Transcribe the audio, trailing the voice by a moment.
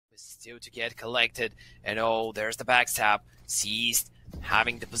still to get collected. And oh, there's the backstab. Seized,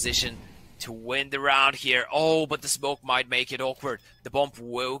 having the position to win the round here. Oh, but the smoke might make it awkward. The bomb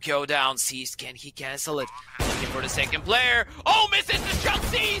will go down. Seized, can he cancel it? Looking for the second player. Oh, misses the shot.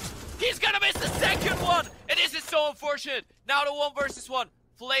 Seized! He's gonna miss the second one! And this is so unfortunate. Now the 1 versus 1.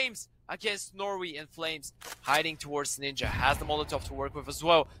 Flames against Norway, and Flames hiding towards Ninja. Has the Molotov to work with as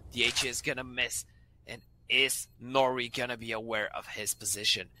well. The H is gonna miss. And is Norway gonna be aware of his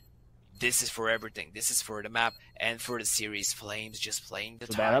position? This is for everything. This is for the map and for the series. Flames just playing the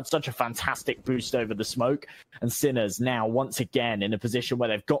time. That's such a fantastic boost over the smoke. And Sinners now once again in a position where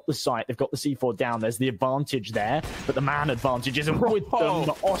they've got the site, they've got the C4 down. There's the advantage there, but the man advantage isn't with them.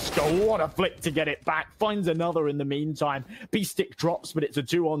 Oskar, what a flick to get it back. Finds another in the meantime. B-stick drops, but it's a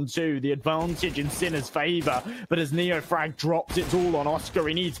 2-on-2. The advantage in Sinners' favor. But as Neofrag drops, it's all on Oskar.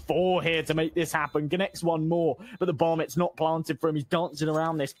 He needs 4 here to make this happen. Connects 1 more, but the bomb, it's not planted for him. He's dancing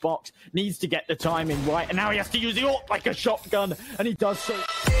around this box. Needs to get the timing right, and now he has to use the ult like a shotgun, and he does so.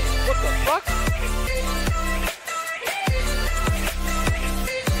 What the fuck?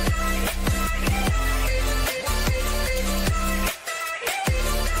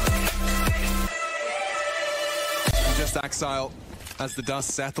 Just exile as the dust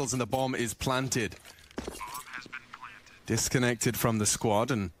settles and the bomb is planted. Disconnected from the squad,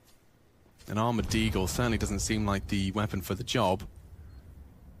 and an armored deagle certainly doesn't seem like the weapon for the job.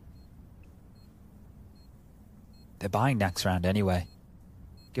 They're buying next round anyway.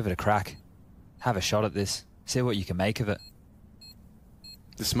 Give it a crack. Have a shot at this. See what you can make of it.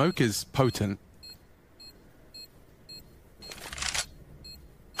 The smoke is potent.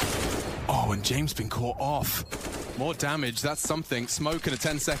 Oh, and James been caught off. More damage, that's something. Smoke and a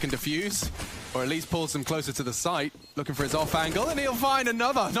 10-second defuse. Or at least pulls him closer to the site. Looking for his off angle, and he'll find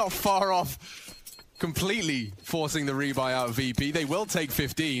another. Not far off. Completely forcing the rebuy out of VP. They will take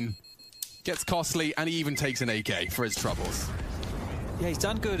 15. Gets costly, and he even takes an AK for his troubles. Yeah, he's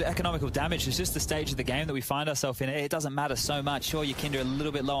done good economical damage. It's just the stage of the game that we find ourselves in. It doesn't matter so much. Sure, your Kinder are a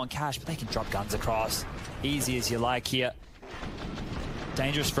little bit low on cash, but they can drop guns across. Easy as you like here.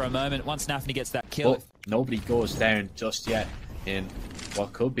 Dangerous for a moment. Once Nafny gets that kill. But nobody goes down just yet in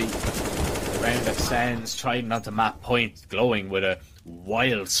what could be a round that sends Trident onto map point, glowing with a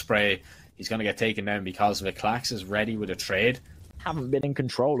wild spray. He's going to get taken down because of it. Klax is ready with a trade. Haven't been in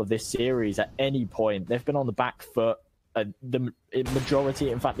control of this series at any point. They've been on the back foot the majority,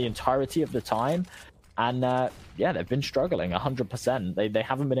 in fact the entirety of the time, and yeah, they've been struggling 100%. They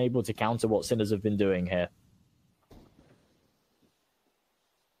haven't been able to counter what Sinners have been doing here.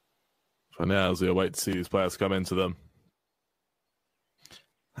 For now, as we wait to see these players come into them.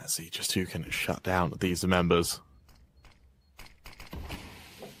 Let's see just who can shut down these members.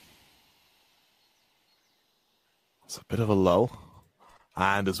 It's a bit of a lull.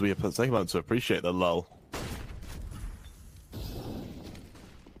 And as we take a moment to appreciate the lull.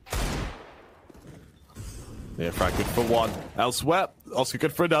 Yeah, Frank good for 1. Elsewhere, Oskar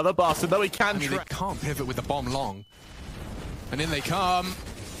good for another. Bastard, though he can. They can't pivot with the bomb long. And in they come.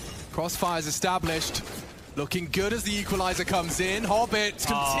 Crossfire's established. Looking good as the equalizer comes in. Hobbit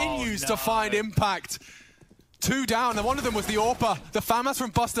continues to find impact. 2 down, and one of them was the AWPer. The FAMAS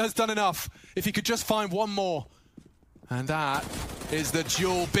from Buster has done enough. If he could just find 1 more. And that is the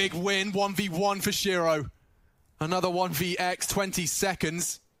duel. Big win, 1v1 for Shiro. Another 1vx, 20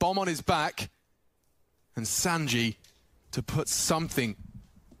 seconds. Bomb on his back. And Sanji to put something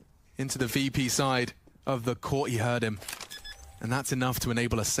into the VP side of the court. He heard him. And that's enough to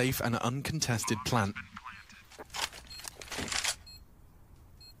enable a safe and uncontested plant.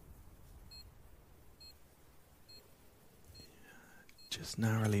 Just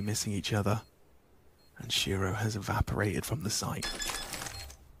narrowly missing each other. And Shiro has evaporated from the site.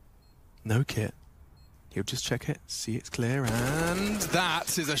 No kit. He'll just check it, see it's clear, and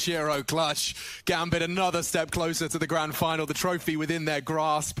that is a Shiro clutch. Gambit another step closer to the grand final, the trophy within their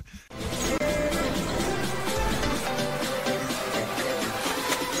grasp.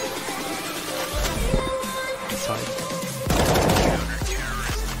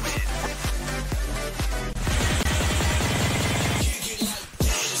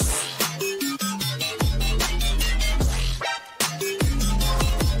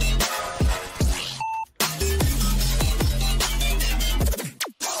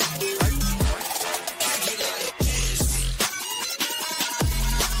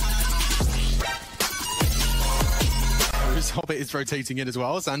 Hobbit is rotating in as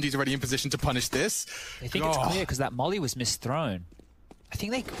well. Sandy's already in position to punish this. I think it's clear because that molly was misthrown. I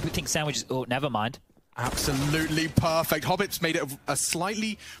think they think Sandwich is... Oh, never mind. Absolutely perfect. Hobbit's made it a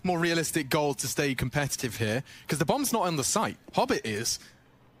slightly more realistic goal to stay competitive here because the bomb's not on the site. Hobbit is.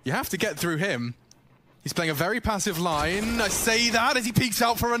 You have to get through him. He's playing a very passive line. I say that as he peeks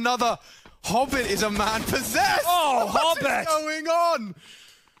out for another. Hobbit is a man possessed. Oh, What Hobbit! is going on?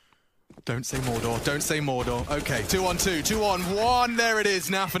 Don't say Mordor. Don't say Mordor. Okay, 2 on 2, 2 on 1. There it is.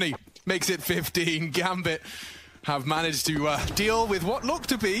 Nafany makes it 15. Gambit have managed to deal with what looked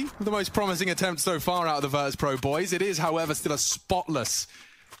to be the most promising attempt so far out of the Virtus Pro boys. It is, however, still a spotless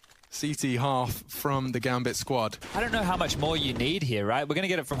CT half from the Gambit squad. I don't know how much more you need here, right? We're going to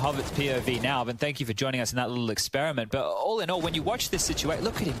get it from Hobbit's POV now, and thank you for joining us in that little experiment. But all in all, when you watch this situation,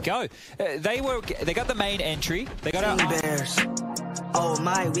 look at him go. They got the main entry. They got our Bears. Oh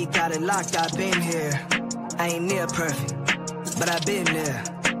my, we got it locked. I've been here. I ain't near perfect, but I've been there.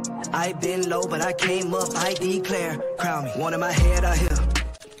 I've been low, but I came up. I declare, crown me. One in my head, I hear.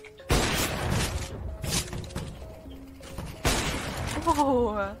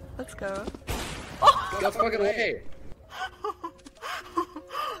 Oh, let's go. Go fucking away.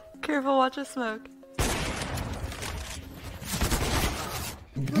 Careful, watch us smoke.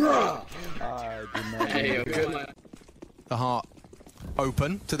 Bruh! Hey, good man. The heart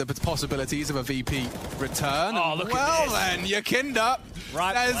open to the possibilities of a VP return. Oh, look well at this. then, Yakinda.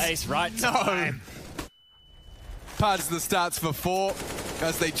 Right place, right time. Pads the stats for 4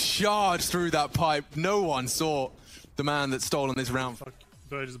 as they charge through that pipe. No one saw the man that's stolen this round.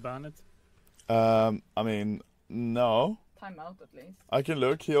 Virtus ban it? I mean, no. Time out at least. I can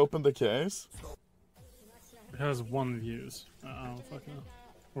look. He opened the case. It has 1 views. I don't fucking know.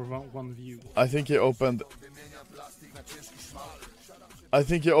 Or one view. I think he opened... I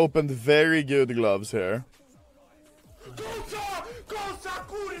think he opened very good gloves here.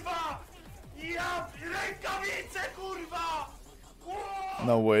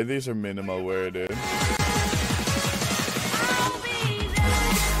 No way, these are minimal wear, dude.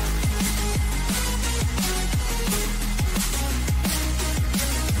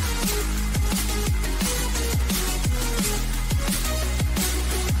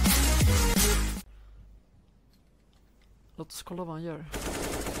 Låt oss kolla vad han gör.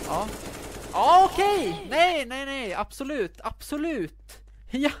 Ja. Ja, okej! Nej, absolut.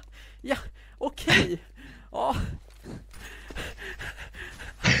 Ja, okej. Ja.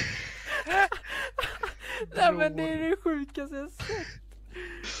 Nej, men det är det sjukaste jag sett.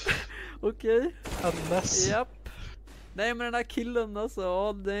 Okej. Japp. Nej, men den här killen alltså,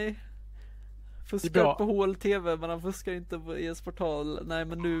 ja, nej. Fuskar på HLTV, men han fuskar inte på ES-portal. Nej,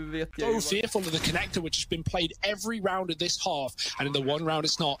 men nu vet jag ju. So fearful of the connector, which has been played every round of this half, and in the one round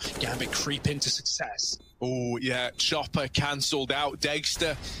it's not. Gambit creep into success. Oh, yeah, Chopper cancelled out.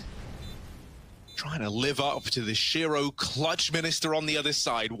 Degster trying to live up to the Shiro clutch minister on the other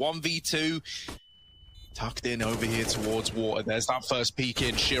side. 1v2. Tucked in over here towards water. There's that first peek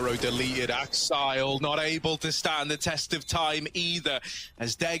in. Shiro deleted. Axile not able to stand the test of time either,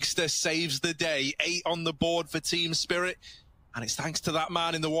 as Degster saves the day. 8 on the board for Team Spirit. And it's thanks to that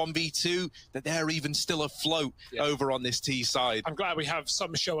man in the 1v2 that they're even still afloat over on this T side. I'm glad we have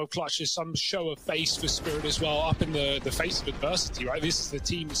some show of clutches, some show of face for Spirit as well, up in the face of adversity, right? This is the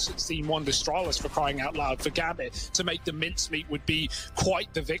team 16-1 Destralis, for crying out loud. For Gambit to make the mincemeat would be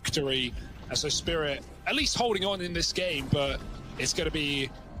quite the victory. And so Spirit, at least holding on in this game, but it's going to be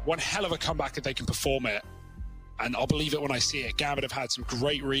one hell of a comeback if they can perform it. And I'll believe it when I see it. Gambit have had some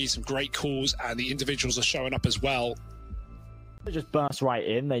great reads, some great calls, and the individuals are showing up as well. They just burst right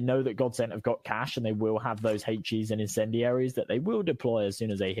in. They know that Godsent have got cash, and they will have those HEs and incendiaries that they will deploy as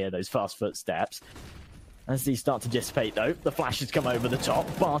soon as they hear those fast footsteps. As these start to dissipate, though, the flashes come over the top.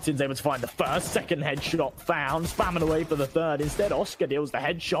 Barton's able to find the first, second headshot found, spamming away for the third. Instead, Oscar deals the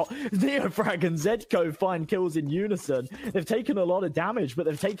headshot. Neofrag and Zedko find kills in unison. They've taken a lot of damage, but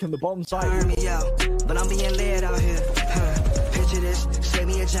they've taken the bomb site. Turn me out, but I'm being led out here. Picture this, slay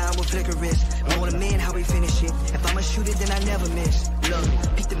me a giant with flicker wrist. I want a man, how we finish it. If I'ma shoot it, then I never miss. Look,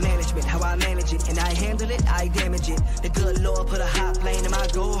 peek the management, how I manage it. And I handle it, I damage it. The good Lord put a hot plane in my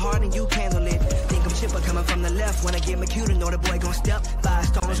go hard and you handle it. Think I'm chipper coming from the left. When I get my cue to know the boy gon' step 5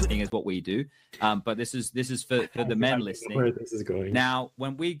 stones with is what we do. But this is for the men listening. Where this is going. Now,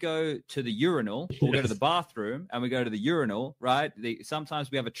 when we go to the urinal, we'll go to the bathroom and we go to the urinal, right?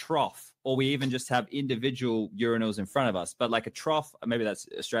 Sometimes we have a trough, or we even just have individual urinals in front of us. But like a trough, maybe that's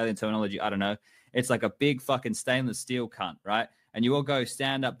Australian terminology, I don't know. It's like a big fucking stainless steel cunt, right? And you all go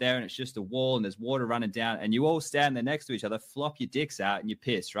stand up there and it's just a wall and there's water running down and you all stand there next to each other, flop your dicks out and you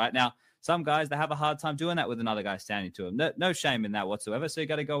piss, right? Now, some guys, they have a hard time doing that with another guy standing to them. No shame in that whatsoever. So you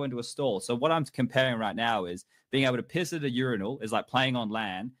got to go into a stall. So what I'm comparing right now is being able to piss at a urinal is like playing on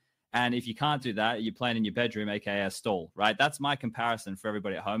land. And if you can't do that, you're playing in your bedroom, aka a stall, right? That's my comparison for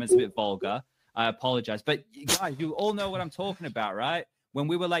everybody at home. It's a bit vulgar. I apologize. But guys, you all know what I'm talking about, right? when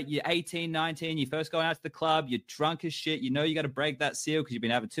we were like you're 18, 19, you're first going out to the club, you're drunk as shit, you know you got to break that seal because you've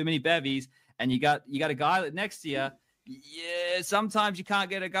been having too many bevies, and you got a guy next to you. Yeah, sometimes you can't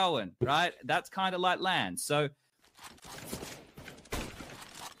get it going, right? That's kind of like land. So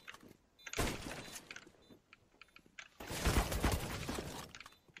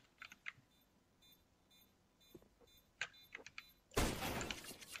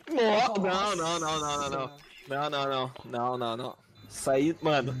Não. Isso aí,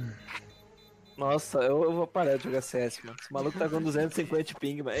 mano. Nossa, eu vou parar de jogar CS, mano. Esse maluco tá com 250 de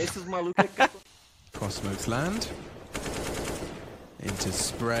ping, mano. Esses malucos aqui. Cross smokes land. Into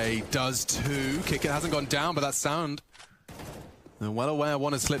spray does too. Kicker hasn't gone down, but that sound. They're well aware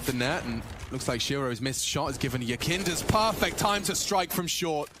one has slipped the net, and looks like Shiro's missed shot has given Yakinda's perfect time to strike from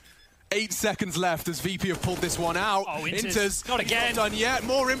short. 8 seconds left as VP have pulled this one out. Oh, Inter's not again. Not done yet.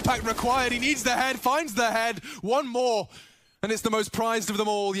 More impact required. He needs the head, finds the head. One more, and it's the most prized of them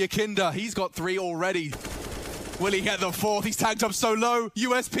all, Yakinda. He's got 3 already. Will he get the 4th? He's tagged up so low.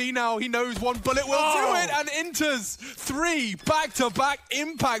 USP now. He knows one bullet will do it, and Inter's 3 back-to-back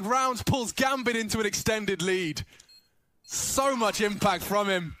impact rounds pulls Gambit into an extended lead. So much impact from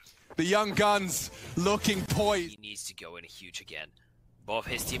him. The young guns looking poised. He needs to go in huge again. Both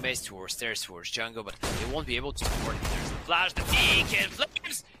his teammates towards stairs, towards jungle, but they won't be able to support it. There's the flash, the peek, and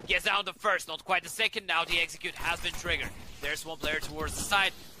Flames gets down the first, not quite the second. Now the execute has been triggered. There's one player towards the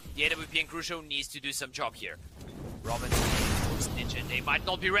side. The AWP and Crucial needs to do some job here. Robin towards Ninja. They might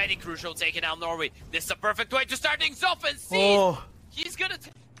not be ready. Crucial taking out Norway. This is a perfect way to start things off, and see he's gonna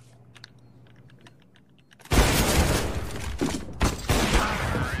take.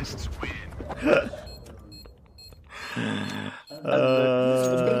 User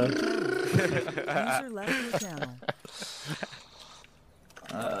left your channel.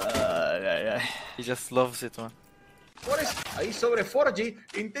 He just loves it, man. Ahí sobre Forgy,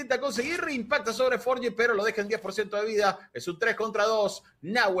 intenta conseguir, impacta sobre Forgy, pero lo deja en 10% de vida. Es un 3 contra 2.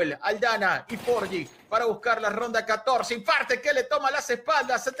 Nahuel, Aldana y Forgy para buscar la ronda 14. Imparte que le toma las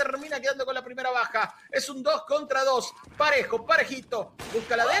espaldas, se termina quedando con la primera baja. Es un 2 contra 2. Parejo, parejito.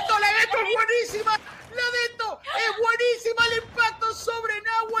 Busca la Deto, la Deto es buenísima. La Deto es buenísima. El impacto sobre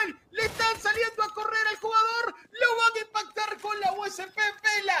Nahuel. Le están saliendo a correr al jugador. Lo van a impactar con la USP.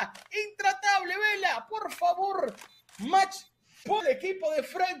 Vela, intratable, Vela, por favor. Match por el equipo de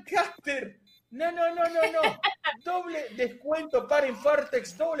Frank Caster. No. Doble descuento para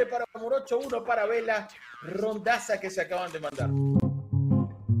Infartex, doble para Morocho, 1 para Vela. Rondaza que se acaban de mandar.